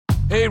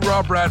Hey,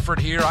 Rob Bradford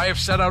here. I have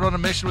set out on a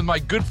mission with my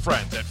good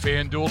friends at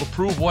FanDuel to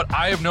prove what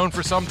I have known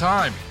for some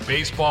time.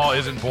 Baseball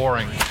isn't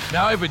boring.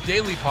 Now I have a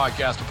daily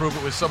podcast to prove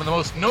it with some of the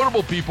most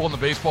notable people in the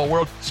baseball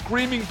world,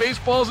 screaming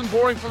baseball isn't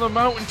boring from the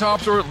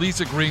mountaintops, or at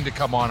least agreeing to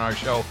come on our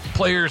show.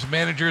 Players,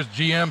 managers,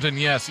 GMs, and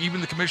yes, even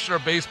the commissioner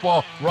of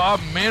baseball, Rob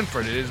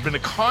Manfred. It has been a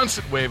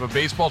constant wave of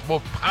baseball's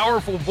most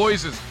powerful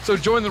voices. So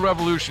join the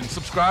revolution.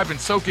 Subscribe and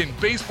soak in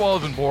Baseball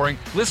Isn't Boring.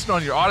 Listen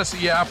on your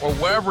Odyssey app or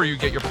wherever you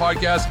get your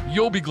podcasts.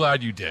 You'll be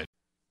glad you did.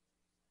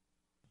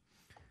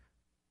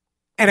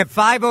 And at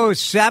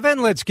 5:07,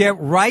 let's get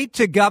right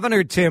to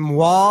Governor Tim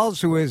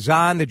Walz, who is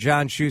on the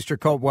John Schuster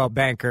Coldwell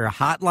Banker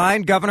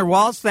Hotline. Governor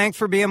Walz, thanks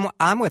for being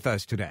on with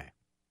us today.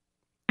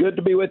 Good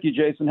to be with you,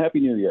 Jason. Happy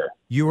New Year.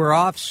 You were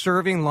off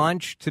serving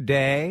lunch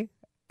today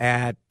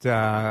at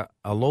a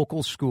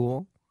local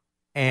school,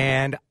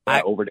 and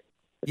I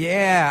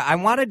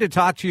wanted to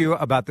talk to you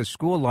about the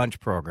school lunch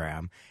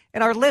program.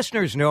 And our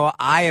listeners know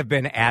I have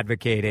been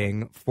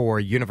advocating for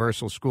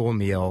universal school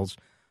meals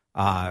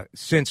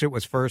since it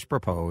was first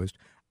proposed.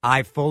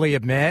 I fully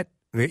admit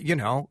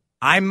that,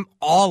 I'm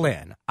all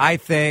in. I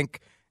think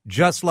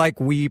just like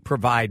we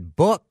provide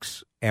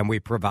books and we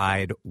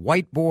provide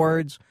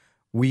whiteboards,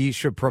 we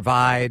should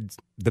provide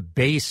the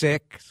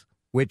basics,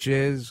 which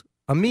is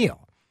a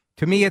meal.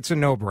 To me, it's a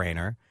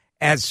no-brainer.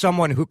 As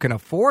someone who can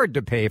afford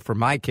to pay for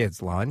my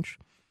kids' lunch,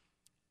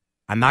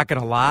 I'm not going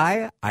to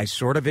lie, I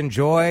sort of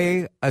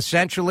enjoy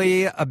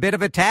essentially a bit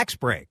of a tax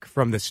break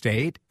from the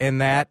state in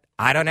that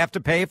I don't have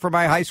to pay for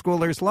my high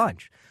schooler's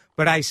lunch.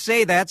 But I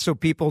say that so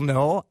people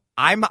know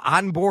I'm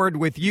on board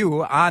with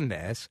you on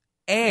this,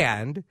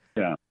 and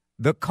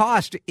the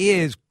cost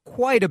is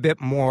quite a bit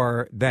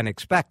more than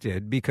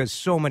expected because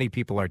so many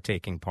people are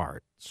taking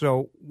part.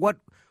 So what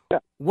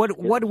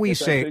do we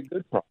say?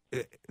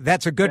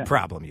 That's a good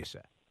problem, you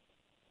say.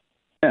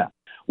 Yeah.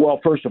 Well,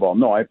 first of all,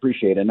 no, I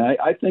appreciate it. And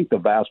I think the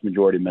vast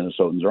majority of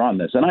Minnesotans are on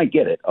this. And I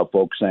get it, of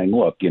folks saying,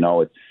 look,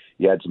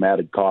 you had some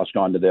added cost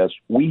onto this.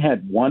 We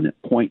had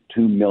 1.2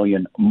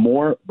 million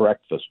more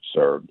breakfasts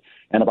served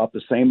and about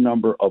the same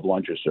number of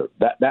lunches served.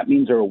 That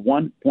means there are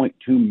 1.2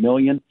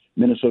 million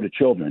Minnesota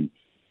children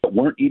that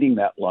weren't eating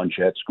that lunch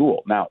at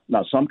school. Now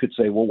some could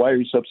say, well, why are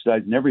you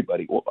subsidizing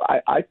everybody? Well,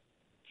 I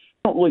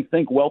don't really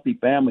think wealthy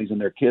families and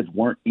their kids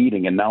weren't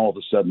eating, and now all of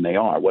a sudden they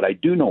are. What I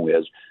do know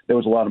is there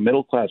was a lot of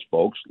middle-class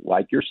folks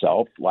like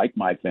yourself, like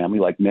my family,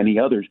 like many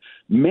others,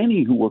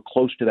 many who were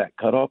close to that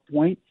cutoff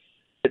point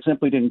that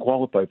simply didn't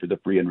qualify for the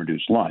free and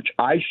reduced lunch.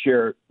 I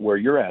share where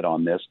you're at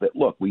on this, that,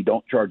 look, we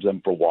don't charge them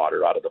for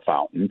water out of the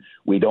fountain.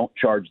 We don't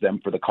charge them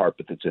for the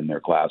carpet that's in their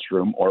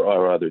classroom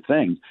or other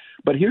things.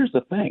 But here's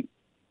the thing.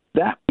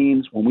 That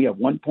means when we have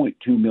 1.2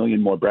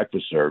 million more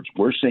breakfast serves,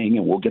 we're seeing,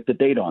 and we'll get the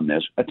data on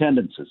this,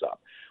 attendance is up.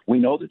 We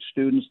know that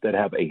students that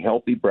have a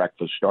healthy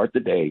breakfast start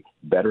the day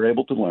better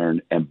able to learn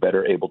and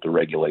better able to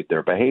regulate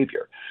their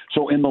behavior.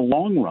 So in the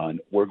long run,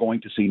 we're going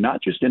to see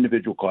not just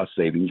individual cost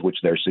savings, which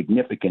they're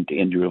significant to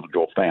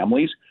individual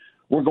families,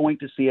 we're going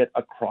to see it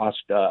across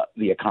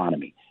the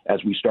economy. As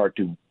we start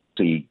to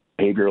see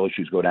behavioral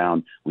issues go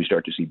down, we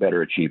start to see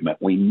better achievement.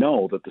 We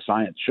know that the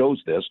science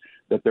shows this,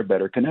 that they're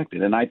better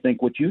connected. And I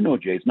think what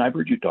Jason, I've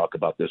heard you talk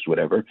about this,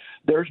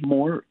 there's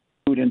more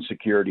food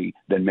insecurity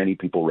than many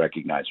people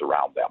recognize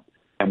around them.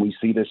 And we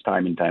see this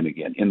time and time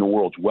again in the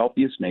world's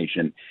wealthiest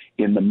nation,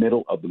 in the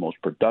middle of the most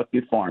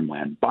productive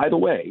farmland. By the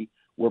way,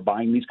 we're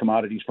buying these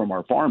commodities from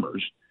our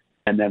farmers,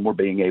 and then we're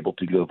being able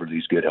to deliver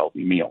these good,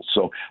 healthy meals.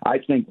 So I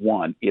think,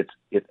 one, it's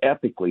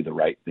ethically the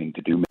right thing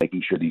to do,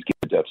 making sure these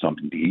kids have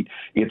something to eat.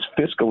 It's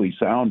fiscally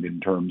sound in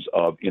terms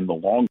of, in the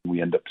long run,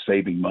 we end up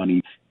saving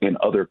money in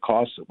other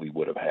costs that we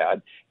would have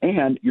had.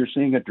 And you're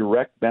seeing a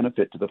direct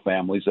benefit to the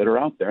families that are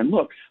out there. And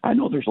look, I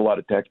know there's a lot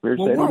of taxpayers.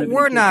 Well,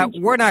 we're not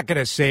going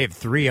to save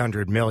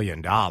 $300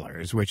 million,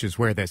 which is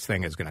where this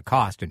thing is going to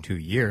cost in 2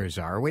 years,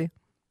 are we?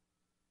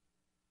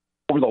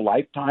 Over the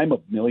lifetime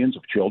of millions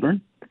of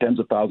children, tens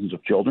of thousands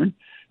of children,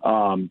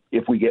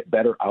 if we get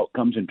better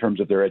outcomes in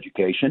terms of their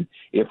education,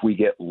 if we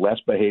get less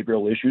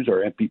behavioral issues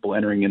or people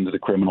entering into the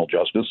criminal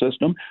justice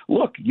system,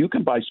 look, you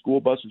can buy school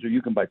buses or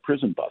you can buy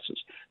prison buses.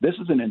 This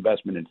is an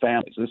investment in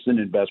families. This is an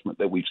investment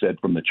that we've said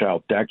from the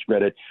child tax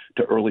credit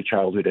to early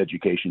childhood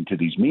education to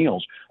these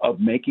meals of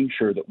making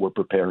sure that we're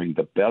preparing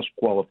the best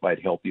qualified,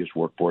 healthiest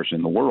workforce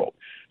in the world.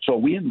 So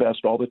we invest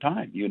all the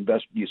time. You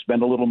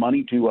spend a little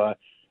money to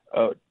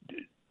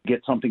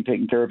get something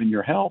taken care of in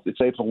your health. It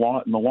saves a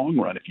lot in the long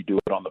run if you do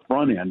it on the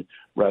front end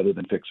rather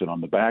than fix it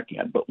on the back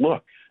end. But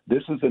look,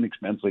 this is an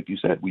expense, like you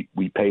said.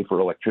 We pay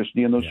for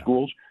electricity in those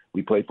schools.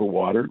 We pay for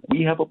water.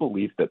 We have a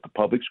belief that the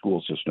public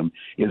school system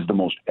is the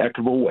most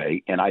equitable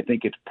way, and I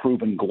think it's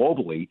proven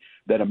globally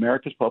that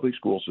America's public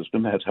school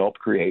system has helped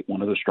create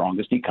one of the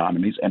strongest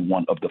economies and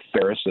one of the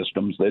fairest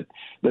systems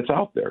that's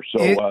out there.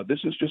 So this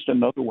is just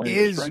another way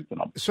to strengthen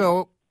them.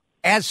 So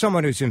as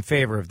someone who's in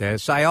favor of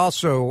this, I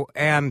also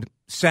am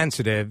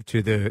sensitive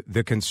to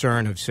the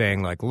concern of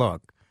saying, like,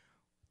 look,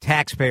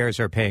 taxpayers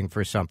are paying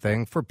for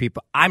something for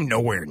people. I'm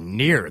nowhere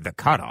near the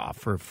cutoff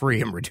for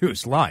free and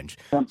reduced lunch.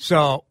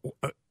 So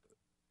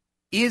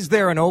is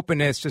there an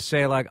openness to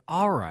say, like,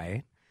 all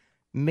right,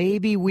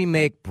 maybe we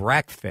make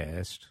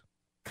breakfast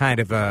kind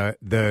of a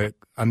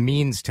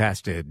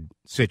means-tested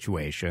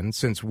situation,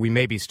 since we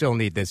maybe still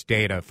need this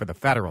data for the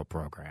federal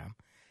program,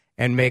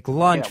 and make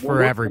lunch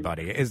for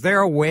everybody? Is there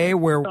a way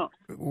where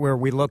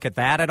we look at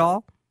that at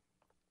all?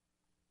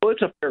 Well,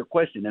 it's a fair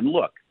question. And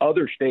look,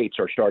 other states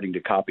are starting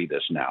to copy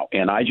this now.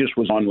 And I just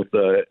was on with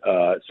the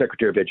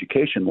Secretary of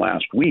Education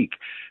last week.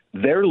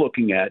 They're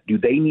looking at, do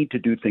they need to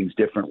do things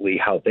differently,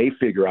 how they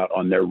figure out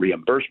on their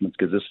reimbursements,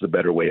 because this is a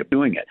better way of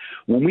doing it.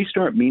 When we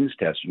start means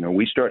testing, or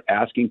we start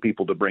asking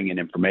people to bring in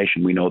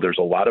information, we know there's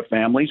a lot of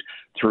families,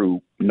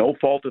 through no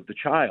fault of the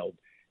child,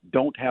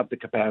 don't have the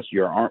capacity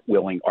or aren't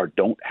willing or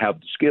don't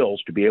have the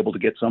skills to be able to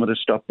get some of this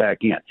stuff back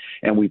in.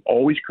 And we've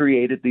always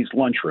created these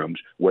lunchrooms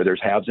where there's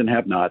haves and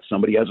have-nots.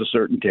 Somebody has a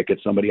certain ticket.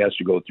 Somebody has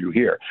to go through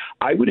here.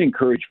 I would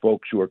encourage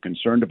folks who are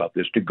concerned about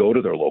this to go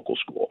to their local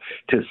school,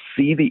 to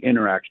see the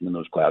interaction in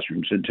those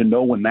classrooms, and to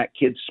know when that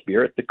kid's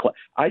spirit,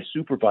 I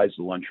supervised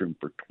the lunchroom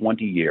for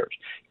 20 years.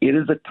 It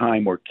is a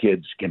time where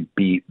kids can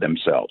be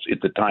themselves.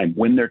 It's a time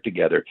when they're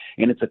together,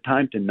 and it's a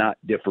time to not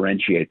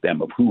differentiate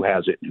them of who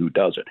has it and who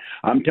doesn't.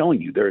 I'm telling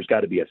you, there's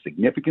got to be a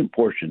significant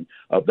portion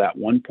of that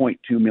 1.2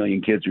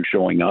 million kids who are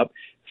showing up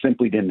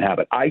simply didn't have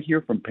it. I hear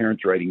from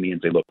parents writing me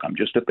and say, look, I'm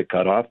just at the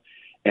cutoff,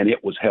 and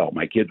it was hell.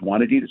 My kids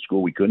wanted to eat at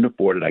school. We couldn't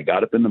afford it. I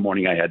got up in the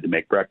morning. I had to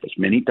make breakfast.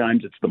 Many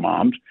times it's the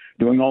moms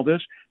doing all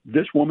this.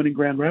 This woman in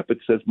Grand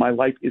Rapids says, my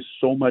life is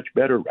so much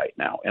better right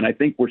now. And I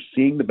think we're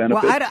seeing the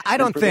benefits. Well, I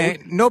don't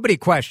think nobody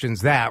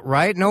questions that,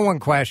 right? No one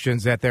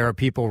questions that there are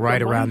people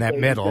right around that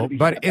middle.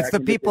 But it's the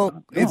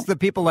people, it's the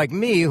people like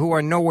me who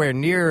are nowhere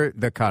near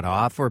the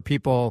cutoff, or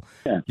people,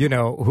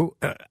 who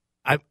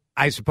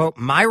I suppose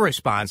my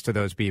response to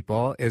those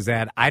people is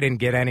that I didn't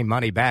get any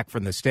money back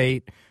from the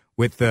state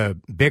with the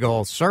big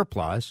old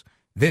surplus.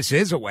 This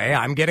is a way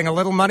I'm getting a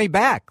little money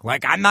back.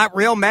 Like, I'm not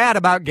real mad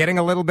about getting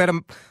a little bit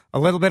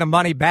of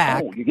money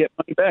back. Oh, you get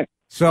money back.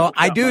 So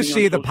I do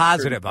see the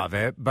positive of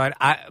it, but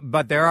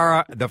there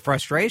are the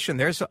frustration.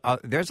 There's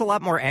a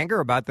lot more anger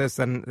about this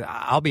than,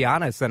 I'll be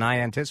honest, than I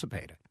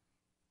anticipated.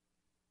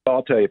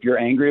 I'll tell you, if you're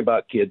angry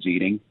about kids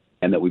eating,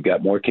 and that we've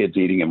got more kids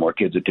eating and more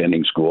kids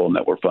attending school, and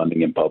that we're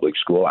funding in public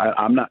school,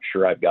 I'm not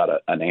sure I've got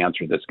an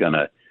answer that's going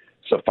to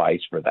suffice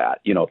for that.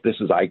 If this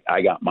is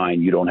I got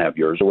mine, you don't have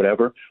yours, or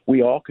whatever,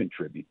 we all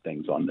contribute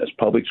things on this.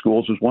 Public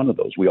schools is one of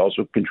those. We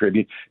also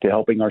contribute to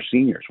helping our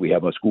seniors. We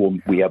have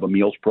a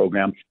meals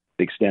program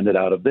extended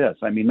out of this.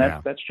 I mean,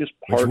 that's just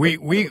part of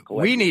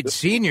we need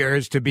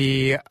seniors to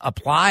be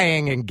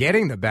applying and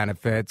getting the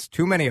benefits.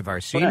 Too many of our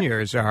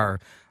seniors are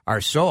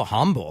so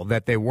humble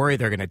that they worry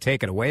they're going to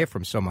take it away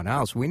from someone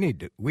else. We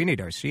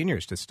need our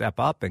seniors to step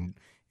up and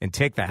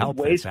take the help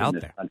that's out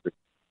there.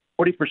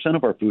 40%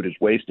 of our food is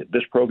wasted.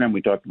 This program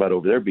we talked about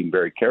over there, being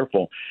very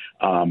careful,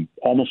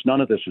 almost none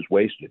of this is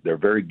wasted. They're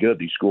very good.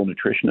 These school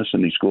nutritionists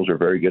and these schools are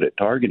very good at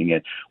targeting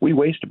it. We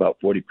waste about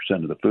 40%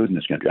 of the food in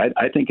this country.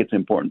 I think it's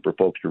important for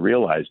folks to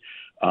realize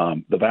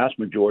the vast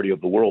majority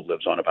of the world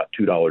lives on about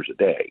 $2 a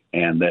day,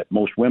 and that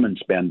most women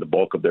spend the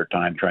bulk of their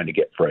time trying to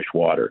get fresh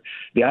water.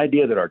 The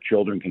idea that our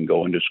children can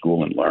go into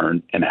school and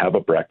learn and have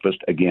a breakfast,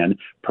 again,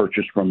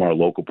 purchased from our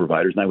local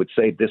providers, and I would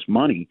say this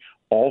money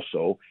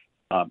also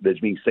that's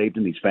being saved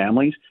in these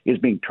families is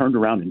being turned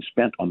around and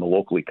spent on the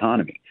local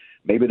economy.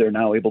 Maybe they're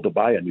now able to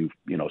buy a new,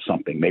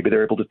 something. Maybe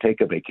they're able to take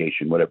a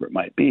vacation, whatever it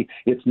might be.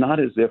 It's not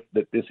as if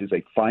that this is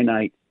a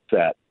finite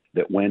set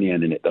that went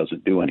in and it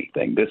doesn't do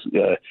anything. This,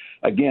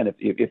 again,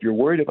 if you're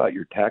worried about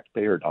your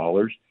taxpayer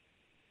dollars,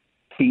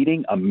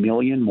 feeding 1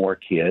 million more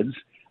kids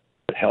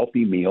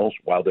healthy meals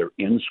while they're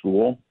in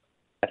school,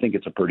 I think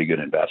it's a pretty good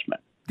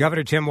investment.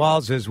 Governor Tim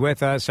Walz is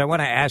with us. I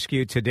want to ask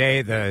you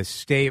today, the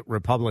state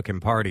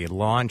Republican Party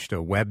launched a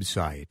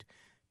website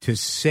to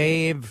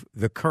save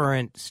the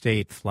current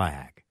state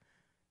flag.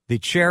 The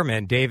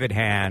chairman, David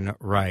Hann,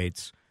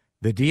 writes,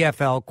 the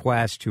DFL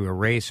quest to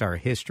erase our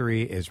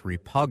history is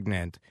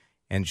repugnant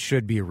and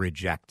should be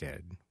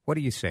rejected. What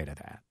do you say to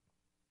that?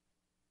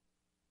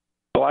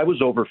 Well, I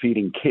was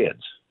overfeeding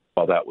kids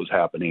while that was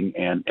happening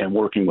and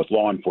working with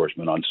law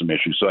enforcement on some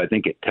issues. So I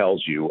think it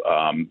tells you,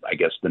 I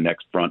guess, the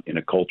next front in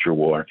a culture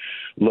war.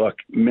 Look,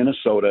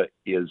 Minnesota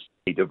is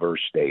a diverse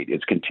state.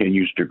 It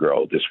continues to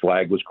grow. This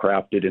flag was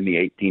crafted in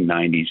the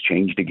 1890s,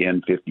 changed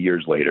again 50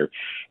 years later,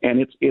 and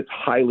it's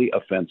highly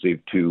offensive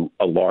to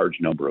a large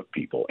number of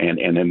people. And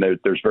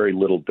there's very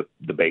little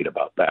debate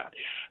about that.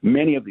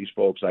 Many of these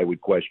folks, I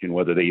would question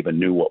whether they even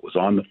knew what was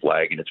on the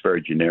flag, and it's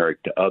very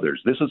generic to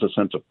others. This is a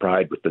sense of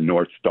pride with the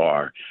North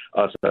Star,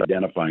 us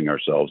identifying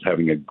ourselves,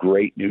 having a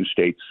great new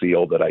state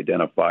seal that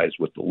identifies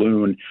with the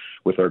loon,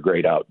 with our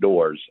great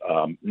outdoors,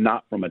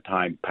 not from a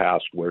time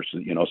past where,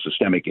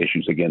 systemic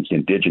issues against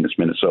indigenous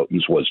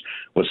Minnesotans was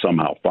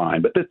somehow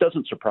fine. But that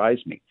doesn't surprise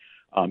me.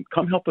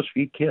 Come help us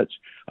feed kids.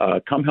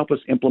 Come help us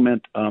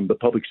implement the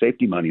public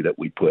safety money that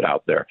we put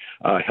out there.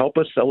 Help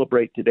us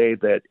celebrate today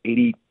that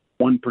 80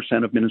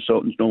 1% of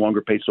Minnesotans no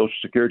longer pay Social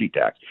Security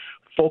tax.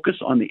 Focus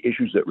on the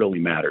issues that really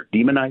matter,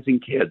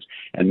 demonizing kids,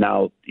 and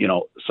now,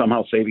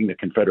 somehow saving the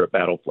Confederate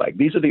battle flag.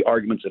 These are the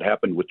arguments that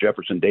happened with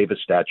Jefferson Davis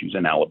statues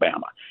in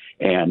Alabama,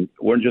 and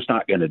we're just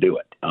not going to do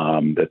it.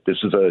 That this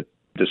is a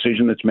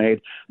decision that's made.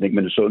 I think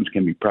Minnesotans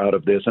can be proud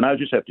of this. And I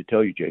just have to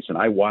tell you, Jason,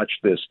 I watched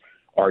this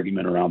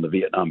argument around the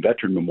Vietnam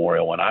Veteran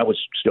Memorial when I was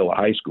still a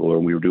high schooler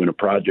and we were doing a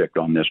project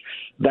on this.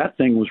 That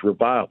thing was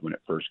reviled when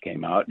it first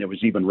came out, and there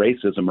was even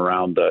racism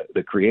around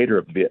the creator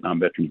of the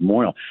Vietnam Veterans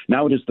Memorial.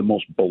 Now it is the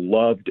most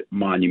beloved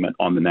monument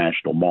on the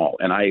National Mall,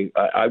 and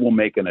I will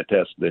make an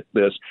attest that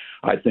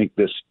I think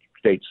this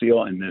state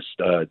seal and this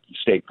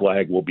state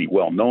flag will be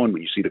well known.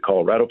 When you see the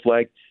Colorado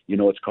flag, you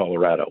know it's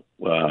Colorado.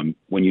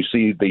 When you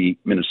see the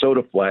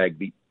Minnesota flag,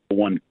 the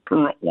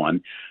current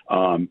one,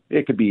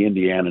 it could be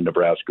Indiana,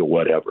 Nebraska,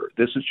 whatever.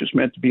 This is just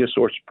meant to be a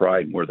source of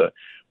pride. And we're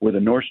the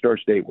North Star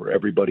state where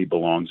everybody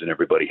belongs and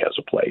everybody has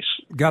a place.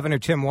 Governor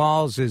Tim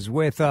Walz is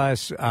with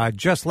us.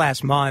 Just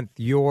last month,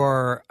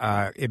 your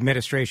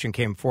administration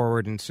came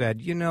forward and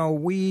said,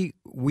 we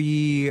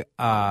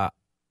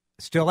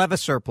still have a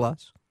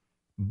surplus,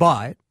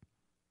 but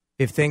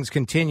if things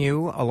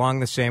continue along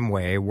the same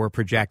way, we're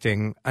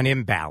projecting an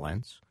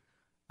imbalance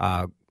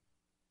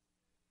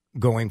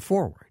going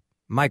forward.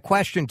 My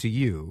question to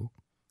you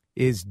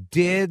is,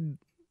 did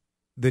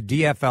the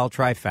DFL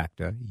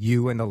trifecta,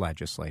 you and the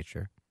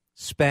legislature,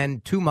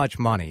 spend too much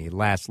money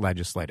last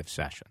legislative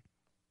session?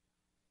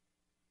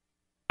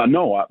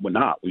 No, we're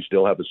not. We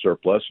still have a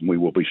surplus, and we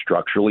will be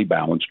structurally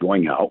balanced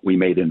going out. We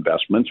made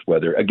investments,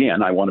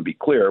 again, I want to be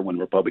clear, when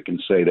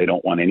Republicans say they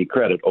don't want any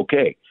credit,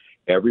 okay,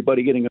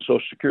 everybody getting a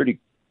Social Security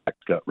tax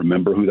cut,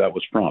 remember who that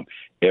was from.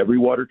 Every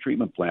water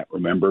treatment plant,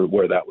 remember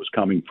where that was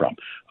coming from.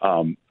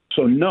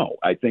 So, no,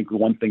 I think the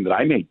one thing that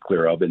I made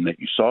clear of and that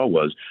you saw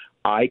was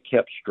I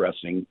kept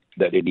stressing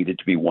that it needed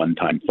to be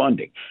one-time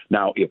funding.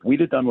 Now, if we'd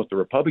have done what the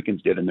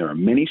Republicans did, and there are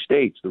many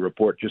states, the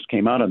report just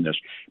came out on this,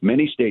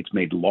 many states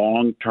made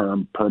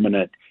long-term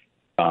permanent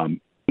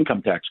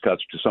income tax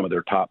cuts to some of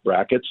their top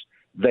brackets.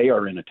 They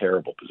are in a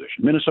terrible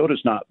position.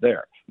 Minnesota's not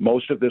there.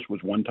 Most of this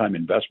was one-time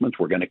investments.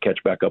 We're going to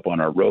catch back up on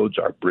our roads,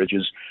 our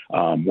bridges.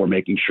 We're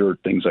making sure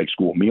things like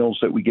school meals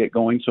that we get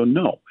going. So,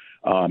 no,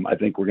 I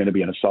think we're going to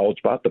be in a solid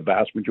spot. The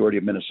vast majority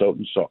of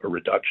Minnesotans saw a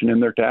reduction in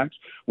their tax.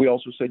 We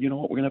also said, you know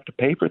what, we're going to have to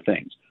pay for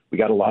things. We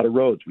got a lot of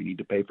roads. We need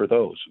to pay for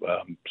those.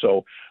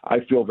 So I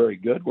feel very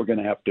good. We're going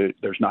to have to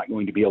 – there's not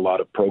going to be a lot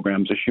of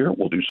programs this year.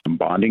 We'll do some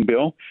bonding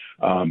bill.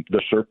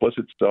 The surplus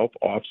itself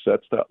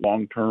offsets that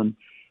long-term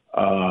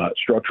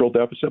structural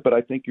deficit, but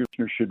I think your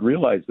listeners should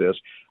realize this.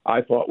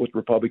 I fought with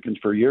Republicans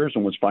for years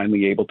and was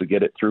finally able to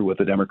get it through with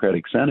the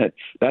Democratic Senate.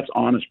 That's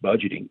honest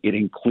budgeting. It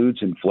includes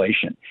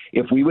inflation.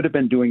 If we would have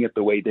been doing it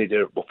the way they did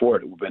it before,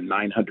 it would have been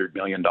 $900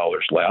 million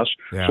less.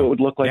 Yeah. So it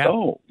would look like,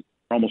 we're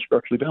almost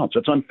structurally balanced.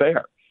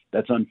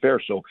 That's unfair.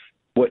 So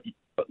what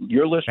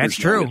your listeners... That's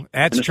true.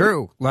 That's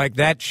true. Like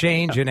that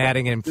change in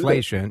adding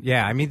inflation.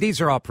 Yeah, I mean,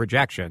 these are all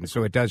projections,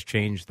 so it does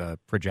change the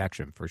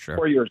projection for sure.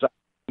 4 years.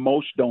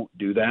 Most don't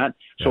do that.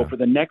 So for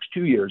the next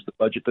 2 years, the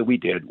budget that we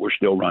did, we're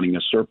still running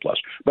a surplus.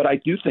 But I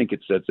do think it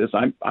says this.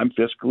 I'm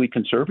fiscally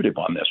conservative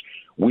on this.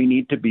 We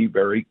need to be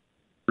very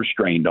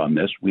restrained on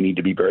this. We need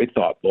to be very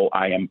thoughtful.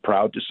 I am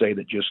proud to say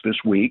that just this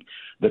week,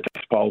 the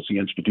Tax Policy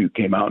Institute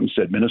came out and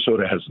said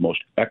Minnesota has the most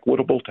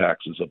equitable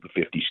taxes of the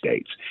 50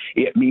 states.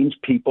 It means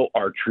people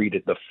are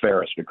treated the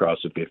fairest across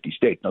the 50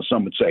 states. Now,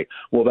 some would say,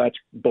 well, that's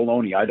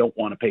baloney. I don't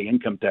want to pay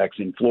income tax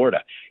in Florida.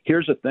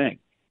 Here's the thing.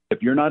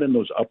 If you're not in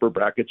those upper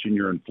brackets and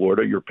you're in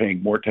Florida, you're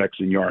paying more tax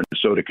than you are in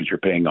Minnesota because you're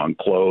paying on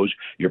clothes,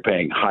 you're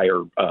paying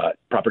higher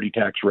property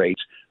tax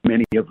rates,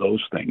 many of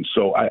those things.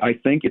 So I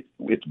think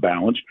it's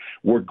balanced.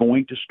 We're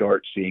going to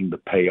start seeing the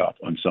payoff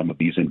on some of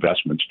these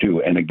investments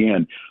too. And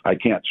again, I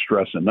can't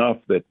stress enough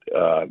that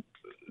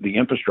the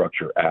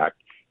Infrastructure Act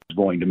is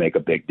going to make a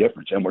big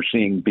difference. And we're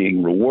seeing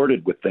being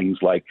rewarded with things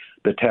like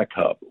the tech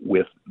hub,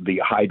 with the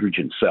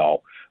hydrogen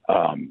cell,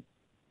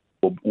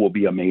 will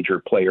be a major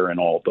player in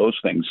all of those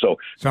things. So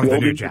some of the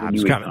new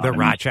jobs, the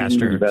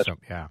Rochester.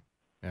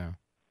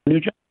 New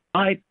jobs.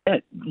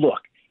 Look,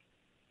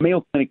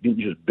 Mayo Clinic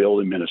didn't just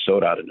build in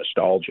Minnesota out of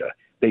nostalgia.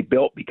 They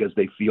built because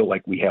they feel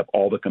like we have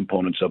all the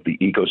components of the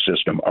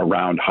ecosystem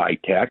around high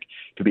tech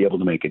to be able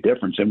to make a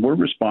difference. And we're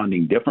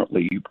responding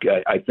differently.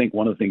 I think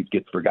one of the things that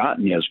gets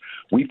forgotten is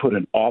we put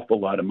an awful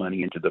lot of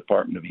money into the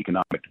Department of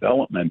Economic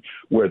Development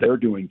where they're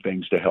doing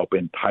things to help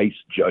entice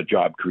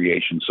job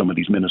creation, some of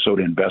these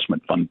Minnesota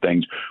Investment Fund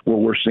things where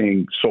we're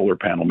seeing solar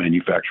panel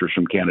manufacturers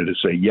from Canada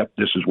say, yep,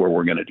 this is where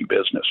we're going to do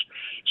business.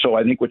 So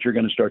I think what you're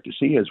going to start to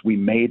see is we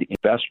made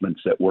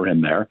investments that were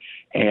in there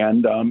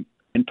and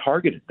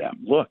targeted them.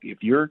 Look, if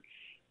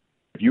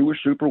you were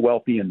super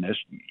wealthy in this,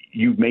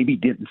 you maybe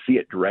didn't see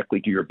it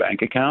directly to your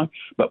bank account,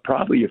 but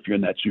probably if you're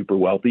in that super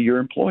wealthy, you're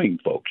employing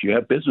folks. You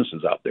have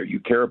businesses out there. You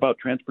care about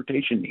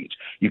transportation needs.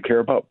 You care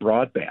about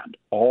broadband.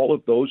 All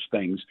of those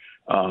things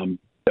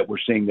that we're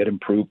seeing that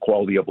improve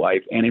quality of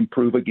life and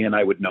improve, again,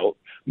 I would note,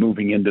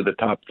 moving into the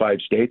top 5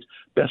 states,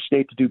 best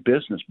state to do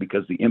business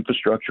because the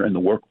infrastructure and the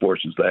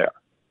workforce is there.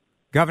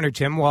 Governor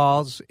Tim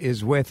Walz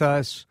is with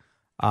us.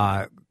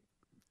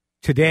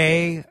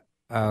 Today,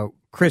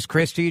 Chris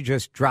Christie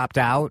just dropped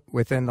out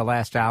within the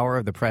last hour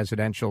of the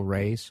presidential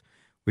race.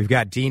 We've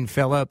got Dean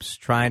Phillips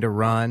trying to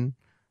run.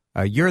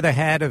 You're the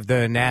head of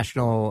the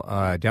National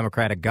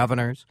Democratic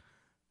Governors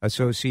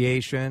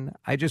Association.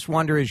 I just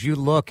wonder, as you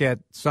look at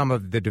some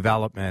of the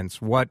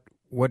developments, what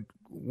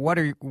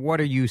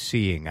are you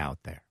seeing out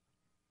there?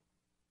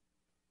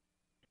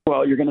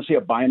 Well, you're going to see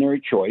a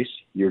binary choice.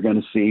 You're going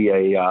to see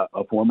a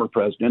former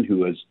president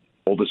who has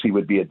told us he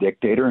would be a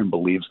dictator and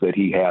believes that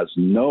he has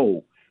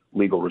no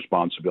legal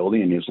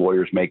responsibility, and his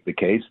lawyers make the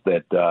case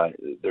that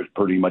there's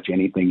pretty much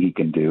anything he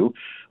can do.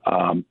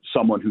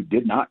 Someone who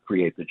did not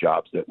create the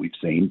jobs that we've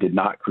seen, did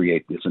not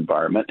create this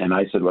environment. And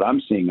I said what I'm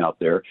seeing out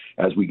there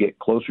as we get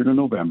closer to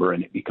November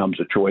and it becomes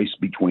a choice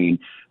between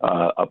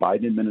a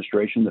Biden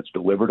administration that's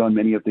delivered on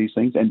many of these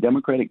things and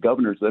Democratic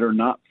governors that are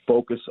not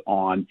focused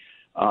on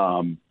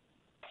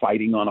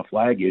fighting on a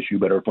flag issue,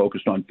 but are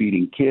focused on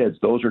feeding kids,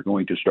 those are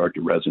going to start to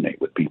resonate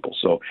with people.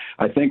 So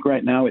I think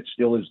right now it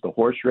still is the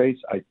horse race.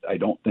 I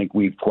don't think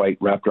we've quite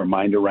wrapped our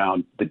mind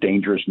around the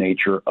dangerous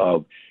nature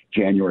of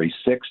January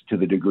 6th to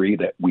the degree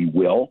that we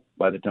will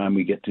by the time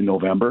we get to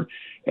November.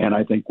 And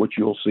I think what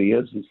you'll see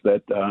is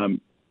that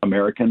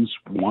Americans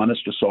want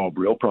us to solve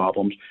real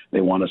problems.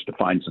 They want us to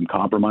find some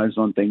compromise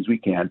on things we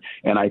can.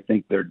 And I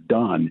think they're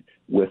done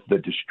with the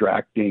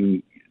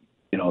distracting,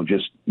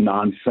 just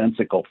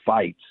nonsensical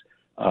fights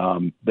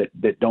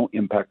that don't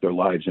impact their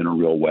lives in a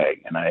real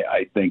way. And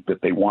I think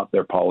that they want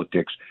their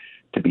politics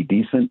to be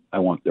decent. I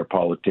want their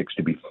politics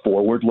to be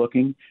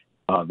forward-looking.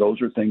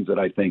 Those are things that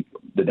I think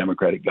the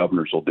Democratic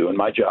governors will do. In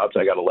my jobs,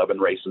 I got 11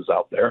 races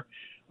out there,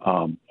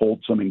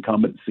 hold some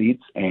incumbent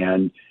seats,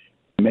 and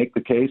make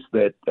the case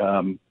that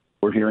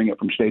we're hearing it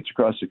from states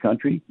across the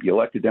country. You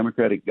elect a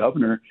Democratic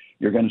governor,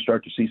 you're going to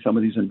start to see some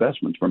of these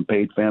investments, from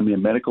paid family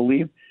and medical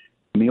leave,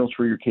 meals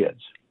for your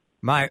kids.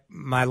 My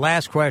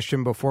last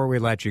question before we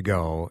let you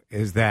go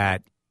is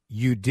that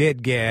you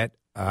did get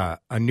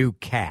a new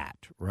cat,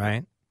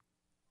 right?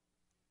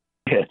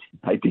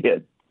 I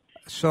did.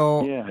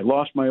 So yeah, I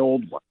lost my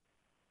old one.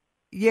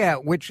 Yeah,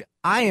 which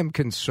I am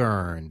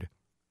concerned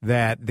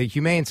that the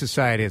Humane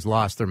Society has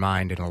lost their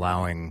mind in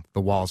allowing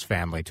the Walz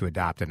family to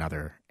adopt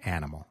another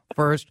animal.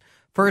 First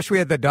we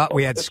had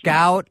we had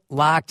Scout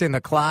locked in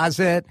the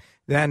closet.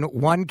 Then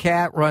one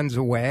cat runs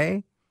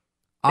away.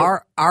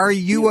 Are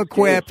you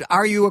equipped?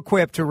 Are you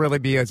equipped to really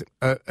be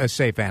a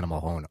safe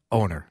animal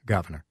owner,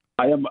 Governor?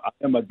 I am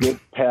a good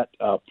pet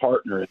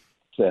partner,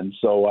 and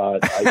so I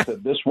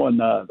said this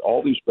one.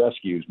 All these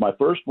rescues. My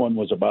first one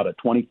was about a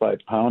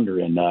 25-pounder,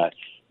 and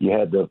you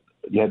had to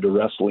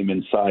wrestle him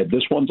inside.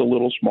 This one's a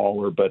little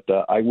smaller, but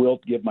I will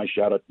give my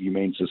shout out to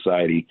Humane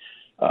Society.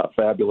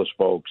 Fabulous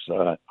folks.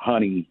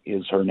 Honey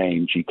is her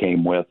name. She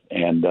came with,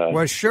 and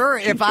well, sure.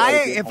 If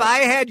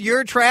I had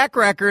your track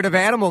record of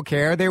animal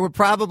care, they would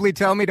probably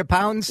tell me to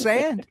pound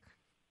sand.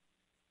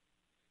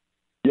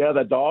 Yeah,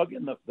 the dog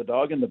in the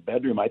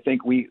bedroom. I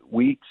think we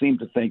seem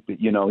to think that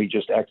he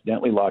just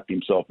accidentally locked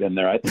himself in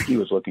there. I think he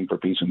was looking for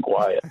peace and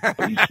quiet.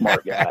 But he's a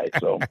smart guy,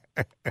 so.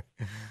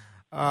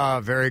 Oh,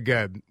 very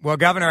good. Well,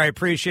 Governor, I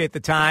appreciate the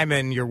time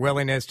and your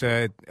willingness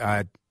to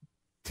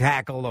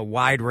tackle a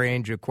wide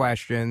range of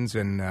questions,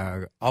 and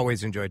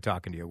always enjoyed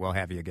talking to you. We'll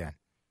have you again.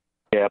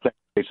 Yeah, thanks,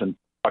 Jason.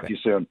 Talk to you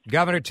soon.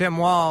 Governor Tim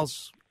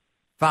Walz,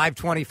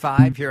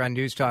 525 here on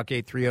News Talk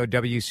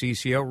 830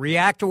 WCCO.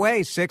 React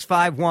away,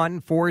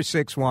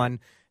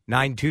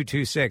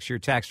 651-461-9226. Your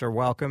texts are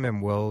welcome,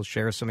 and we'll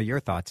share some of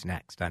your thoughts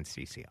next on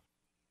CCO.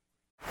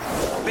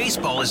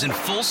 Baseball is in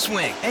full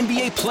swing.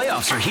 NBA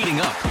playoffs are heating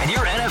up, and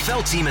your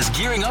NFL team is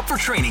gearing up for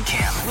training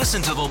camp.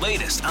 Listen to the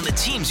latest on the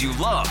teams you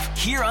love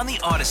here on the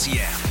Odyssey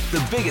app.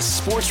 The biggest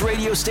sports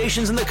radio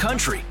stations in the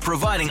country,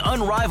 providing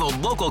unrivaled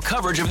local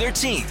coverage of their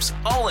teams,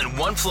 all in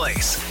one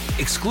place.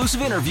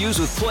 Exclusive interviews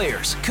with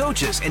players,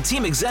 coaches, and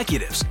team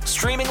executives,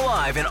 streaming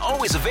live and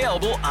always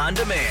available on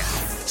demand.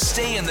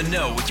 Stay in the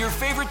know with your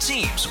favorite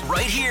teams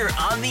right here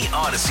on the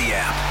Odyssey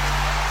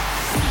app.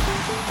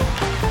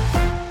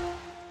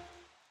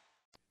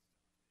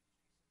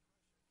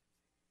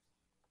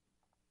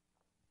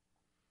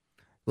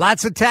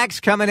 Lots of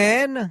texts coming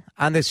in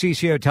on the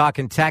CCO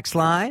Talking text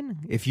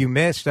line. If you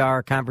missed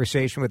our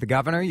conversation with the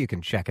governor, you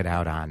can check it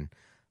out on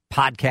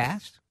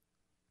podcast.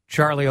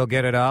 Charlie will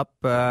get it up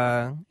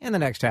in the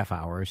next half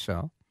hour or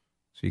so.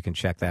 So you can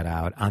check that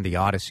out on the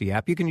Odyssey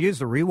app. You can use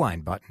the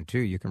rewind button,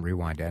 too. You can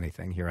rewind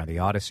anything here on the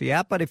Odyssey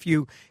app. But if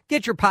you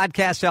get your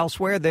podcast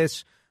elsewhere,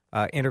 this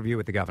interview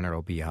with the governor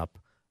will be up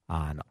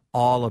on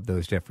all of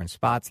those different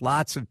spots.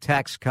 Lots of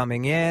texts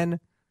coming in.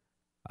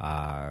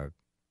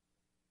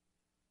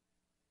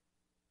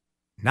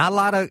 Not a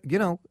lot of,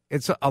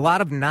 it's a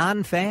lot of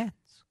non-fans.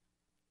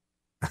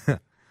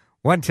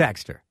 One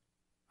texter,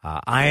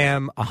 I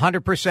am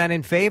 100%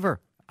 in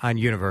favor on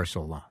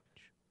universal lunch.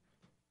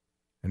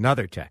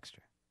 Another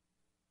texter,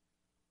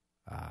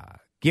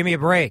 give me a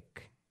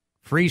break.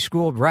 Free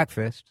school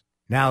breakfast.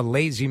 Now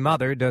lazy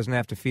mother doesn't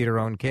have to feed her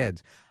own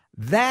kids.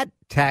 That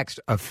text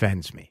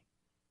offends me.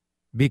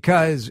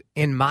 Because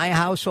in my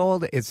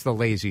household, it's the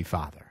lazy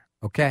father,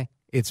 okay?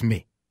 It's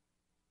me.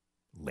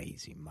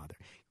 Lazy mother.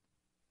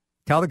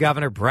 Tell the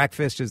governor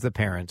breakfast is the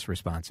parents'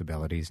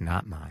 responsibilities,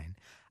 not mine.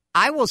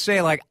 I will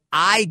say, like,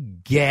 I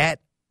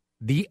get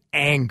the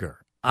anger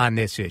on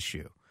this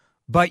issue,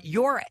 but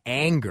your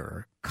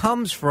anger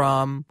comes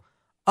from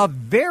a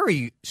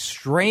very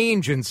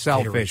strange and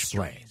selfish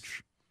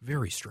place.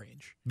 Very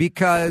strange.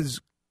 Because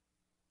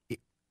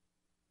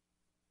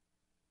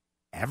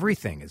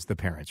everything is the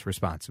parents'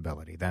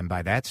 responsibility. Then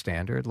by that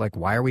standard, like,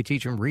 why are we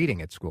teaching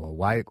reading at school?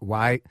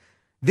 Why?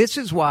 This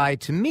is why,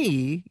 to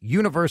me,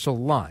 universal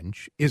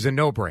lunch is a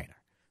no-brainer.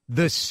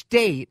 The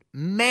state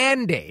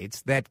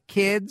mandates that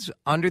kids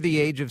under the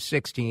age of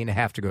 16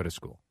 have to go to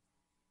school.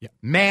 Yeah.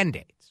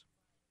 Mandates.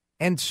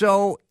 And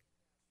so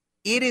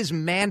it is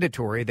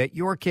mandatory that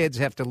your kids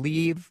have to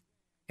leave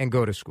and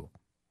go to school.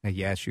 Now,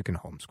 yes, you can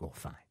homeschool,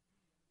 fine.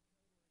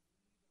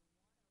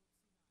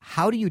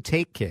 How do you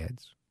take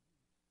kids,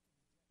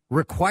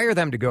 require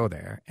them to go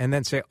there, and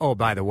then say, oh,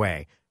 by the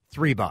way,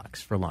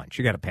 $3 for lunch.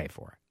 You got to pay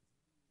for it.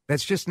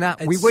 That's just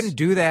not, we wouldn't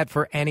do that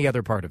for any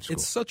other part of school.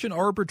 It's such an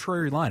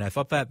arbitrary line. I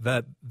thought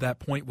that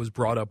point was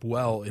brought up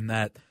well, in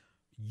that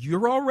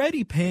you're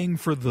already paying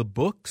for the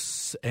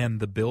books and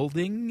the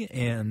building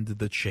and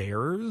the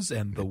chairs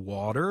and the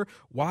water.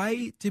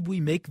 Why did we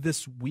make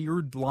this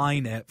weird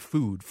line at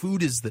food?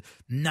 Food is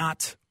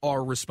not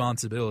our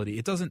responsibility.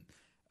 It doesn't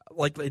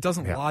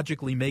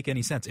logically make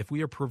any sense. If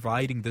we are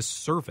providing this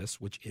service,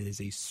 which is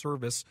a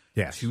service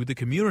to the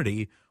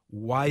community,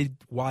 why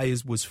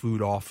was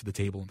food off the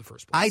table in the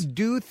first place? I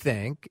do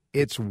think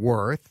it's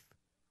worth,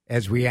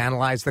 as we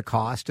analyze the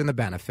cost and the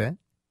benefit,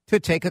 to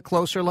take a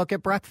closer look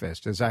at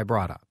breakfast, as I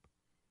brought up.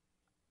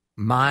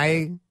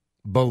 My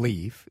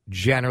belief,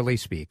 generally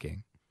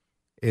speaking,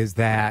 is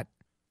that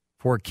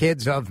for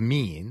kids of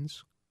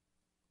means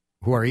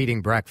who are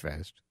eating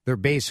breakfast, they're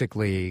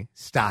basically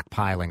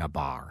stockpiling a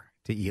bar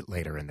to eat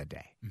later in the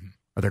day,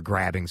 or they're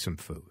grabbing some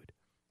food.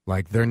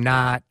 Like, they're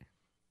not,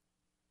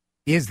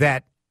 is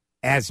that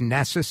as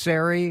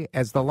necessary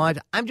as the lunch?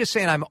 I'm just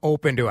saying I'm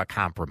open to a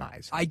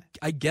compromise. I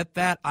get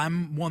that.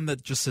 I'm one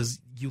that just says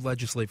you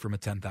legislate from a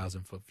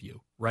 10,000-foot view,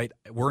 right?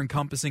 We're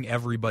encompassing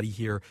everybody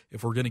here.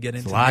 If we're going to get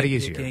into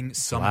nitpicking,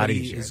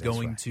 somebody is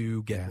going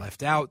to get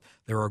left out.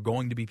 There are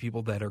going to be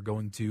people that are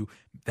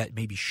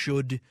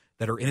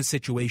that are in a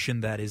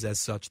situation that is as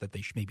such that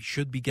they maybe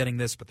should be getting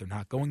this, but they're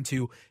not going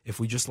to. If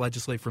we just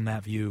legislate from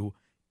that view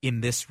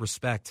in this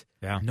respect,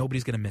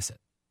 nobody's going to miss it.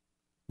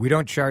 We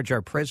don't charge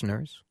our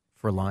prisoners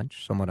for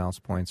lunch, someone else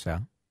points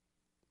out.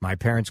 My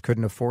parents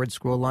couldn't afford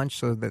school lunch,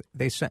 so that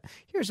they sent.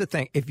 Here's the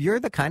thing. If you're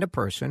the kind of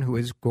person who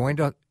is going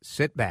to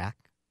sit back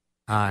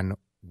on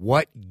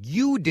what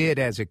you did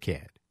as a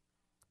kid,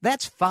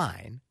 that's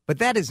fine, but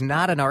that is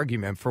not an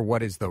argument for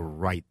what is the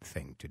right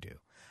thing to do.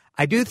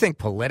 I do think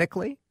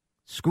politically,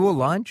 school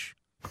lunch,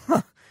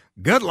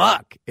 good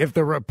luck. If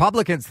the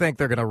Republicans think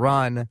they're going to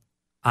run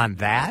on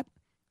that,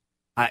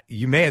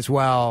 you may as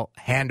well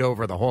hand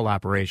over the whole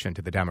operation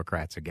to the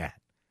Democrats again.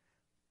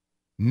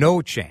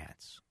 No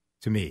chance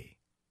to me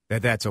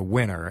that that's a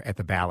winner at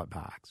the ballot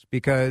box,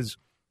 because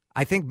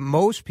I think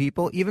most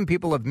people, even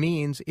people of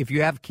means, if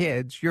you have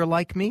kids, you're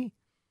like me,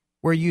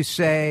 where you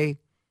say,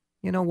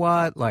 you know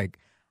what, like,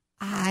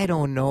 I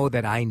don't know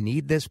that I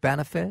need this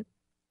benefit.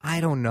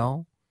 I don't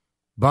know,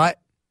 but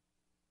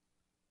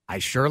I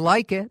sure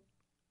like it.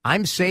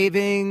 I'm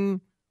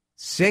saving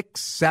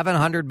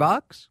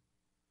 $600-700.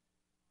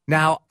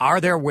 Now,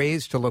 are there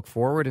ways to look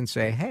forward and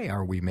say, hey,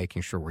 are we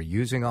making sure we're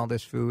using all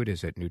this food?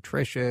 Is it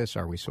nutritious?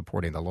 Are we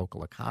supporting the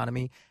local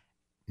economy?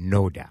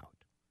 No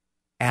doubt.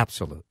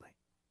 Absolutely.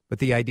 But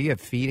the idea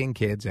of feeding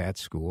kids at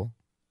school,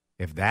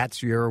 if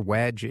that's your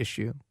wedge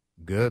issue,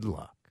 good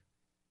luck.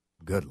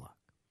 Good luck.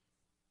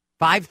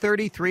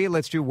 5:33,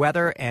 let's do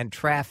weather and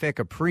traffic.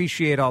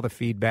 Appreciate all the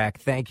feedback.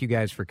 Thank you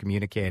guys for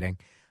communicating.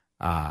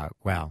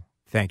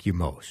 Thank you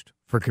most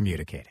for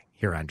communicating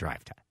here on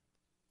Drive Time.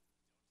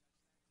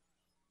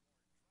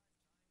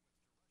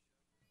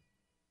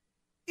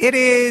 It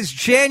is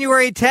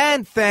January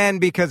 10th, and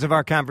because of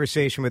our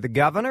conversation with the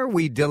governor,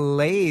 we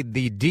delayed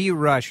the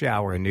DeRush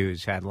Hour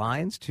news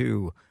headlines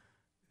to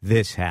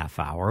this half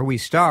hour. We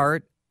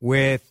start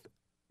with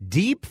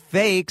deep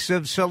fakes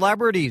of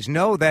celebrities.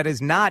 No, that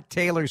is not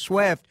Taylor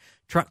Swift.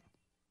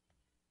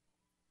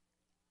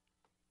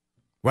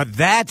 Well,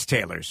 that's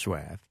Taylor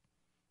Swift.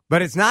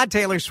 But it's not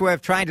Taylor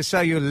Swift trying to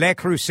sell you Le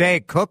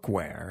Creuset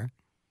cookware.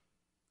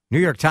 New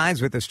York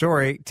Times with the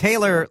story.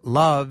 Taylor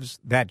loves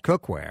that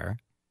cookware.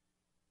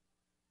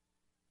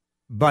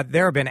 But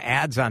there have been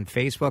ads on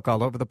Facebook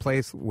all over the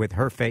place with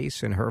her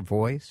face and her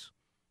voice.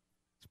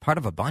 It's part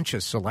of a bunch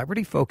of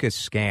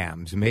celebrity-focused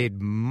scams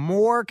made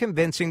more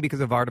convincing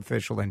because of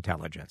artificial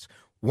intelligence.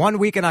 1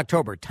 week in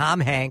October, Tom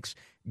Hanks,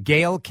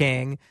 Gayle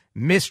King,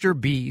 Mr.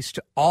 Beast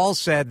all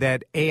said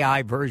that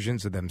AI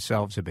versions of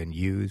themselves have been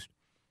used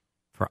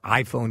for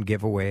iPhone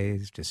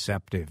giveaways,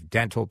 deceptive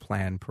dental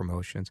plan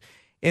promotions.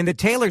 In the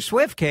Taylor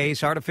Swift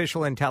case,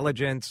 artificial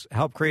intelligence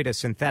helped create a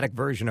synthetic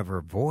version of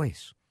her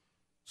voice.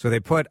 So they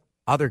put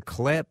other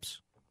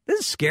clips.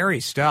 This is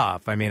scary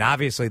stuff. I mean,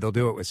 obviously they'll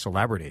do it with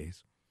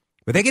celebrities,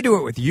 but they could do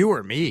it with you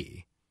or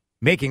me,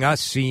 making us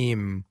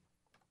seem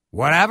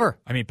whatever.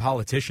 I mean,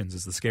 politicians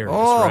is the scariest,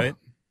 right?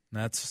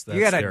 That's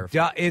you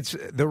gotta it's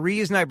the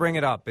reason I bring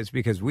it up is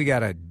because we got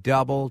to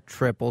double,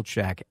 triple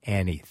check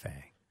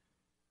anything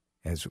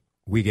as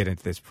we get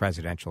into this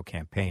presidential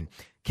campaign.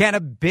 Can a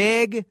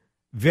big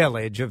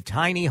village of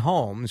tiny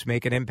homes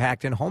make an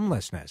impact in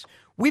homelessness?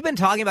 We've been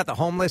talking about the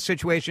homeless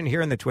situation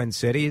here in the Twin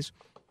Cities.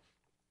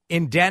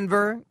 In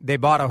Denver, they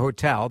bought a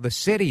hotel. The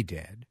city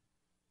did.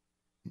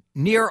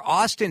 Near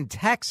Austin,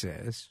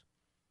 Texas,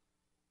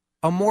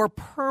 a more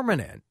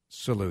permanent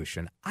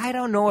solution. I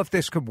don't know if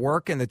this could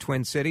work in the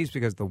Twin Cities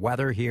because of the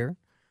weather here,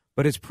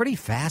 but it's pretty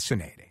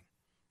fascinating.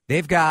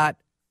 They've got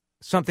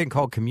something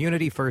called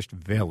Community First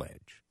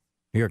Village.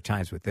 New York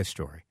Times with this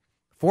story.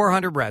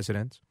 400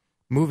 residents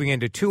moving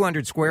into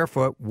 200 square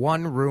foot,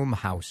 one-room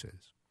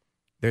houses.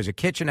 There's a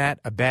kitchenette,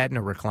 a bed, and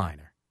a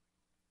recliner.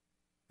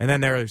 And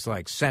then there's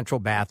like central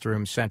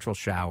bathrooms, central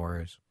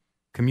showers,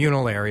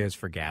 communal areas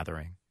for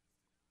gathering.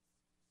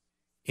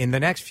 In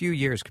the next few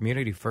years,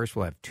 Community First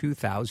will have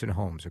 2,000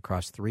 homes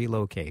across 3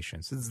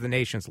 locations. This is the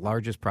nation's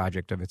largest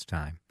project of its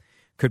time.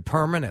 Could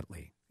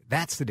permanently,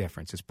 that's the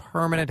difference, is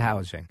permanent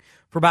housing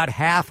for about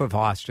half of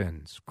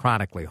Austin's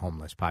chronically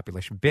homeless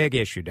population. Big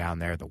issue down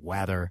there. The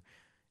weather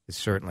is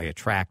certainly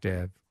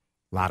attractive.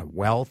 A lot of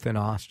wealth in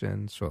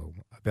Austin, so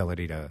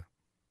ability to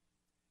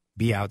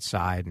be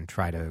outside and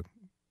try to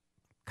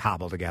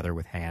cobble together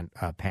with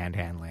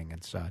panhandling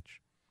and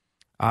such.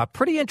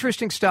 Pretty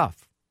interesting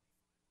stuff.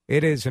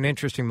 It is an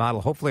interesting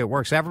model. Hopefully it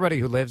works. Everybody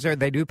who lives there,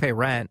 they do pay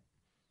rent,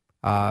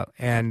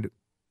 and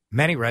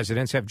many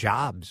residents have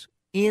jobs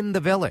in the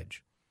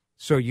village.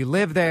 So you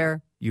live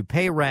there, you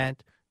pay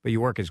rent, but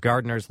you work as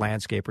gardeners,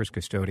 landscapers,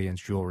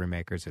 custodians, jewelry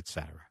makers,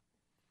 etc.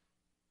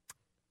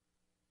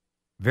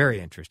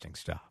 Very interesting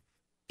stuff.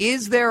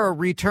 Is there a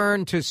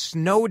return to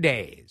snow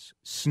days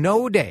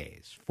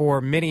for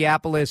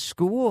Minneapolis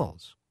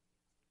schools?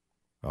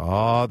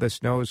 Oh, the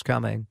snow's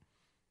coming.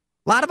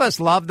 A lot of us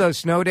loved those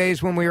snow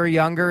days when we were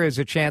younger as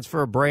a chance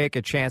for a break,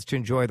 a chance to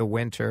enjoy the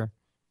winter.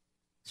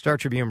 Star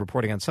Tribune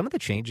reporting on some of the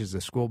changes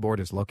the school board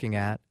is looking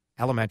at.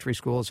 Elementary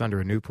schools under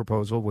a new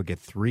proposal will get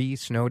 3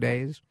 snow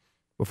days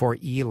before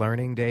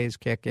e-learning days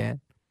kick in.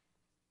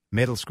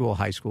 Middle school,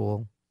 high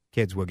school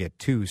kids will get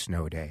 2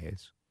 snow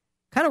days.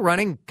 Kind of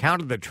running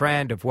counter the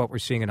trend of what we're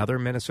seeing in other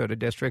Minnesota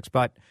districts,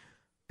 but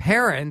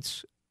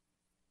parents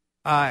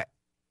have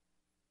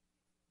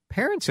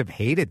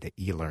hated the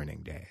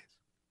e-learning days.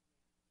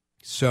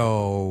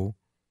 So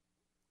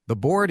the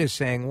board is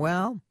saying,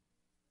 well,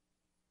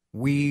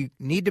 we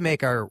need to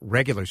make our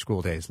regular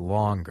school days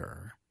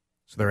longer.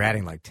 So they're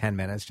adding like 10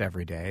 minutes to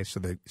every day. So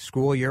the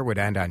school year would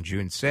end on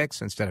June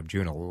 6th instead of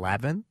June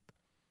 11th.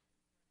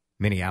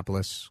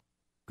 Minneapolis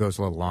goes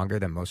a little longer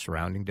than most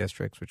surrounding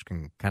districts, which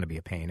can kind of be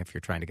a pain if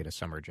you're trying to get a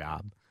summer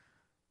job.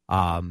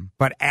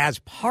 But as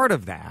part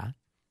of that,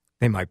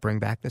 they might bring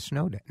back the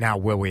snow day. Now,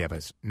 will we have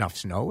enough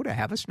snow to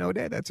have a snow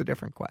day? That's a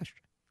different question.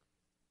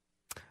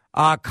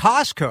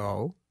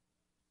 Costco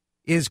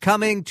is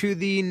coming to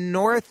the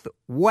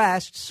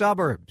northwest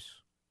suburbs.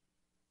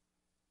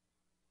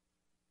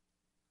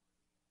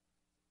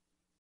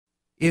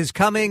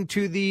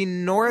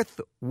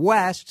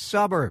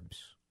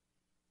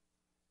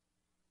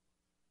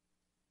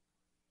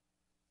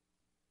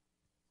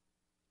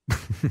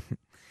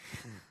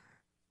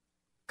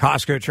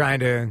 Costco trying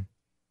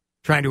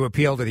to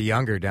appeal to the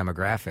younger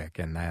demographic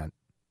in that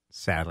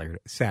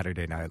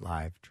Saturday Night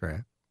Live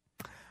trip.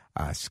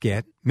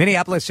 Skit.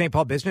 Minneapolis St.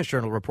 Paul Business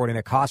Journal reporting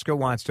that Costco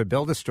wants to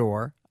build a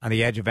store on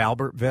the edge of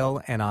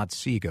Albertville and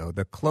Otsego.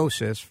 The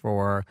closest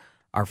for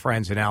our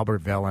friends in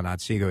Albertville and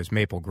Otsego is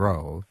Maple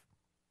Grove.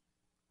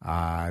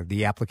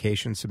 The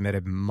application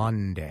submitted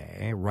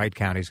Monday. Wright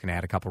County is going to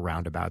add a couple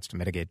roundabouts to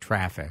mitigate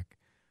traffic.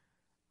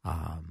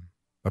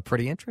 But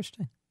pretty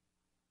interesting.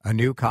 A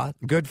new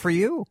good for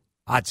you,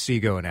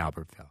 Otsego and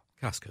Albertville.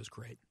 Costco's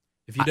great.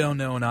 If you don't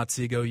know an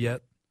Otsego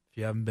yet, if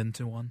you haven't been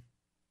to one,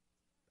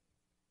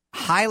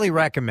 highly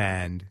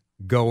recommend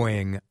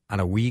going on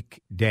a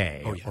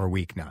weekday or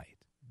weeknight.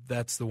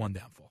 That's the one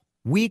downfall.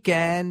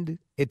 Weekend,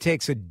 it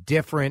takes a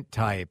different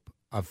type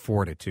of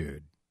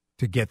fortitude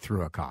to get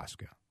through a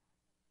Costco.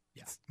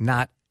 Yes.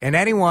 And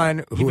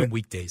anyone who... Even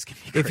weekdays can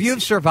be crazy. If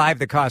you've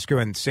survived the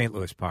Costco in St.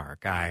 Louis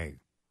Park,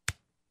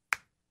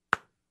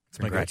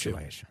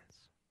 congratulations.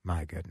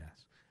 My goodness.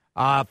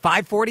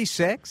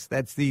 5:46,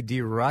 that's the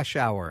DeRush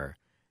Hour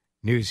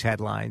news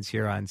headlines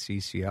here on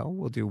CCO.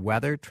 We'll do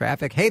weather,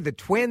 traffic. Hey, the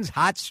Twins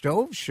Hot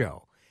Stove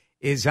Show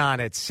is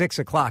on at 6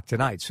 o'clock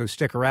tonight, so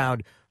stick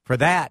around for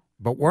that.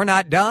 But we're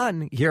not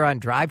done here on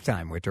Drive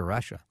Time with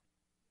DeRush.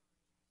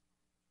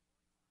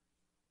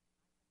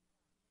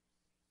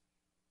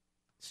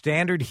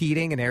 Standard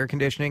heating and air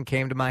conditioning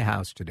came to my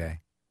house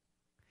today.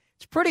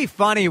 It's pretty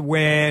funny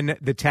when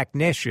the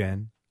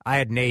technician, I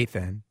had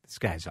Nathan, this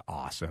guy's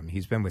awesome.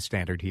 He's been with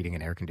Standard Heating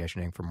and Air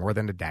Conditioning for more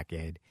than a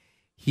decade.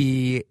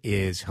 He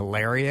is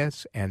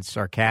hilarious and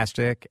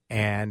sarcastic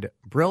and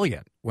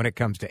brilliant when it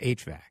comes to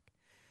HVAC.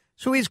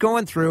 So he's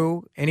going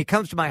through, and he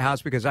comes to my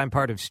house because I'm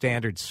part of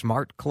Standard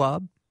Smart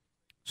Club.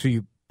 So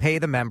you pay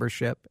the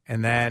membership,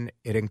 and then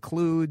it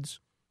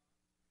includes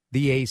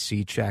the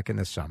AC check in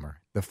the summer,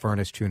 the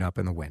furnace tune-up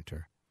in the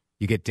winter.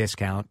 You get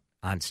discount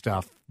on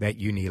stuff that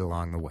you need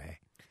along the way.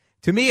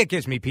 To me, it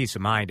gives me peace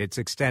of mind. It's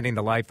extending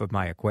the life of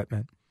my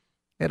equipment.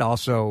 It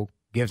also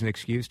gives an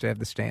excuse to have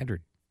the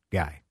Standard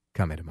guy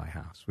come into my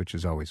house, which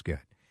is always good.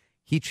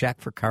 He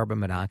checked for carbon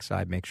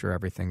monoxide, make sure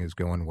everything is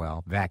going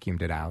well,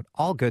 vacuumed it out,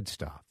 all good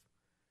stuff.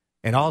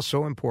 And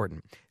also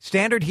important,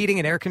 Standard Heating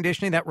and Air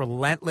Conditioning, that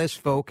relentless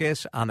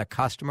focus on the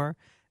customer,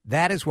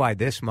 that is why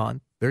this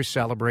month they're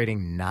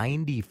celebrating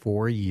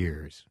 94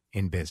 years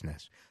in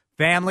business.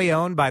 Family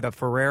owned by the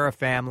Ferreira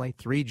family,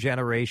 3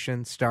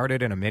 generations,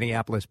 started in a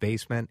Minneapolis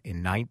basement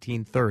in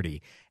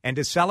 1930. And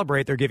to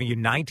celebrate, they're giving you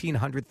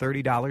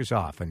 $1,930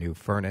 off a new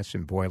furnace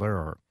and boiler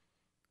or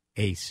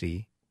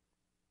AC.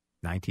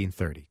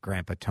 1930,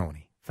 Grandpa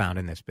Tony, found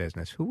in this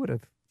business. Who would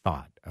have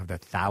thought of the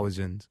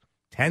thousands,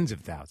 tens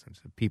of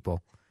thousands of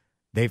people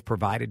they've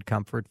provided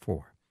comfort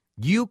for?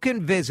 You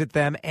can visit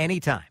them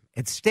anytime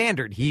at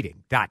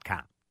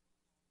standardheating.com.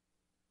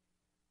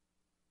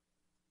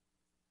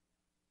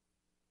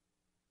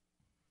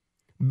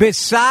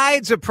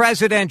 Besides a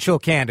presidential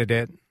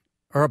candidate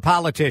or a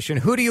politician,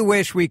 who do you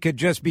wish we could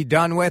just be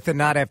done with and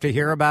not have to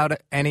hear about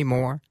it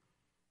anymore?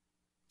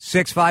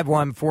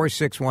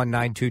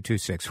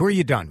 651-461-9226. Who are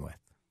you done with?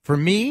 For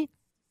me,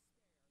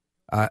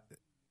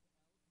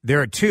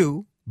 there are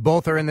 2.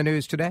 Both are in the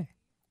news today.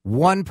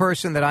 One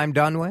person that I'm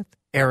done with,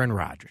 Aaron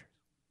Rodgers.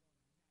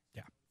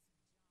 Yeah.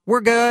 We're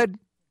good.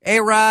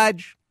 Hey,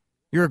 Raj,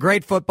 you're a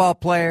great football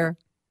player.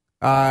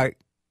 A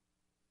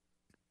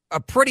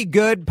pretty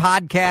good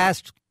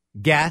podcast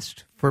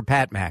guest for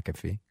Pat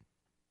McAfee.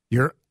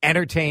 You're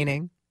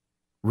entertaining,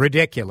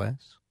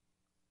 ridiculous,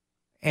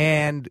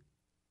 and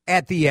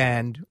at the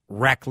end,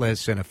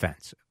 reckless and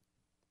offensive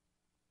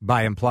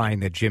by implying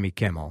that Jimmy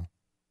Kimmel,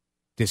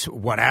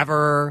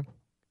 whatever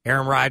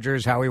Aaron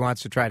Rodgers, how he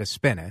wants to try to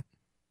spin it,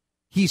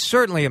 he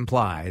certainly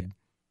implied,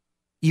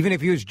 even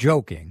if he was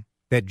joking,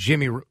 that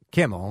Jimmy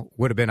Kimmel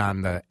would have been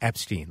on the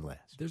Epstein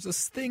list. There's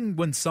this thing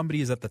when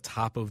somebody is at the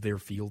top of their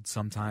field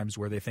sometimes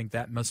where they think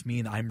that must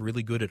mean I'm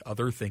really good at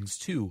other things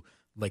too,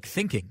 like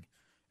thinking.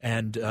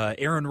 And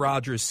Aaron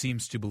Rodgers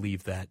seems to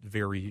believe that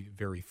very,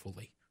 very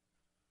fully.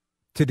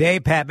 Today,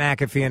 Pat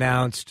McAfee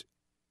announced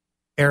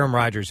Aaron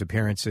Rodgers'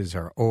 appearances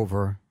are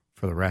over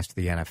for the rest of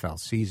the NFL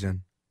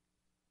season.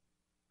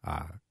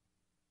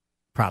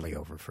 Probably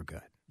over for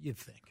good. You'd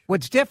think.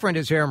 What's different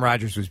is Aaron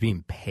Rodgers was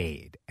being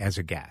paid as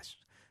a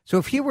guest. So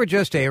if he were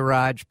just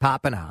A-Raj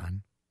popping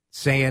on,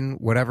 saying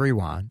whatever he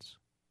wants,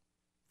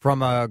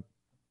 from a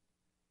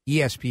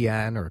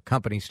ESPN or a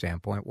company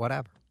standpoint,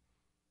 whatever.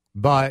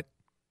 But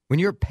when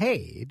you're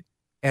paid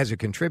as a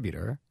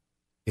contributor,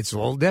 it's a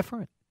little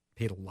different.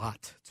 Paid a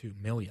lot, to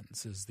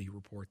millions, is the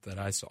report that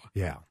I saw.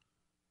 Yeah.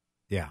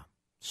 Yeah.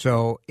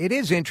 So it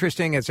is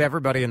interesting as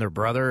everybody and their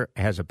brother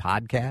has a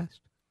podcast.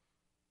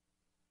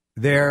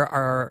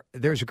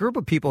 There's a group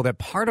of people that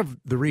part of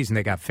the reason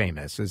they got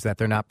famous is that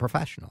they're not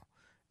professional.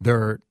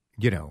 They're,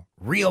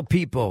 real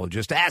people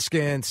just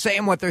asking,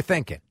 saying what they're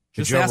thinking.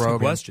 Just asking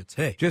questions.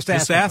 Hey, just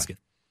asking.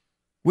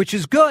 Which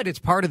is good. It's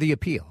part of the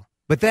appeal.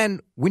 But then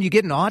when you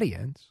get an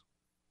audience,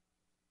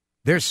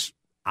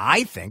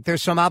 I think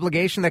there's some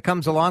obligation that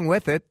comes along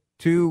with it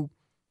to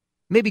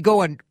maybe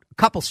go a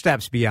couple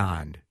steps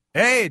beyond.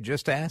 Hey,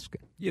 just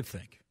asking. You'd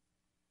think.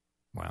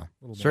 Well,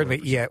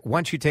 certainly, yeah.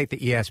 Once you take the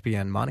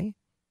ESPN money,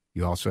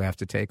 you also have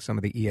to take some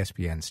of the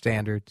ESPN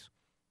standards.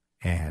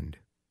 And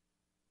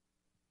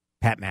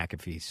Pat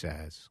McAfee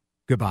says,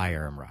 goodbye,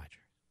 Aaron Rodgers.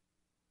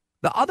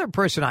 The other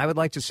person I would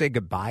like to say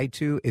goodbye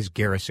to is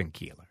Garrison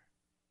Keillor.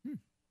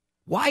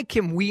 Why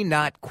can we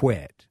not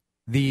quit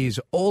these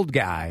old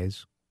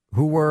guys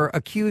who were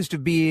accused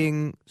of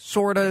being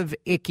sort of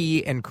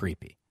icky and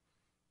creepy?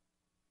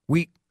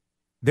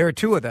 There are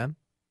 2 of them,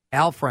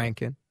 Al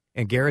Franken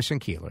and Garrison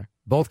Keillor,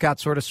 both got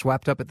sort of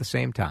swept up at the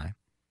same time.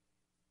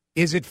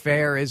 Is it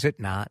fair? Is it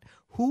not?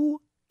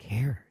 Who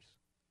cares?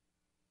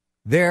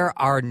 There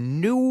are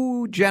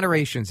new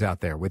generations out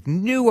there with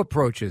new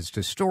approaches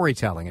to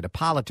storytelling and to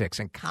politics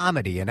and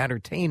comedy and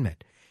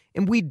entertainment.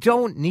 And we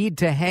don't need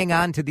to hang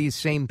on to these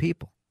same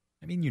people.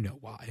 I mean, you know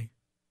why.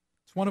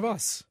 It's one of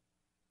us.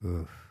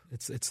 Oof.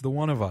 It's the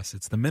one of us.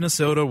 It's the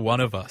Minnesota one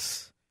of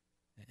us.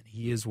 And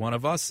he is one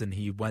of us, and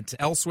he went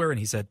elsewhere, and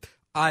he said,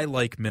 I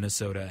like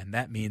Minnesota, and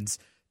that means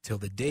till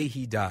the day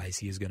he dies,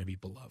 he is going to be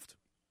beloved.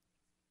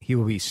 He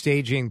will be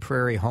staging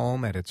Prairie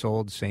Home at its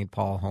old St.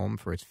 Paul home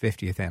for its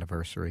 50th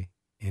anniversary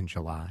in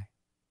July.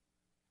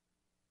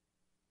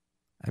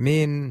 I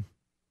mean,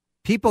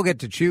 people get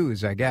to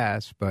choose, I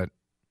guess, but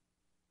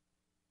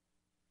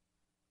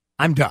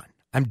I'm done.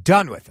 I'm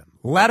done with him.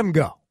 Let him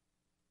go.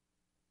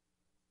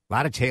 A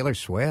lot of Taylor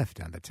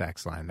Swift on the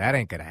text line. That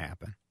ain't going to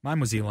happen.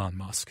 Mine was Elon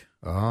Musk.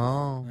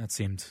 Oh. That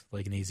seemed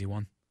like an easy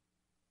one.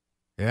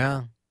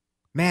 Yeah.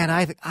 Man,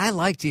 I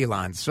liked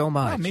Elon so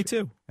much. Oh, me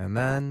too. And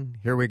then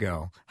here we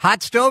go.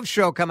 Hot Stove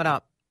Show coming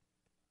up.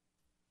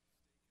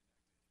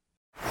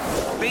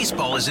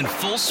 Baseball is in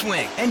full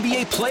swing.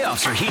 NBA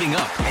playoffs are heating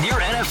up, and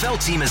your NFL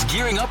team is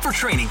gearing up for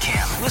training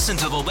camp. Listen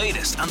to the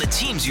latest on the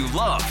teams you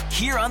love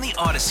here on the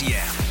Odyssey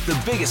app.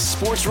 The biggest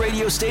sports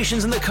radio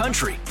stations in the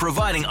country,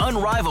 providing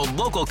unrivaled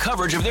local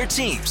coverage of their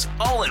teams,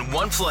 all in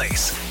one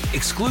place.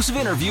 Exclusive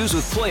interviews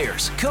with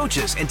players,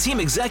 coaches, and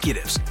team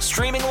executives,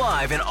 streaming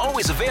live and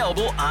always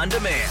available on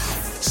demand.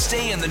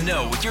 Stay in the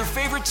know with your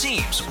favorite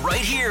teams right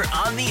here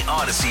on the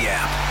Odyssey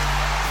app.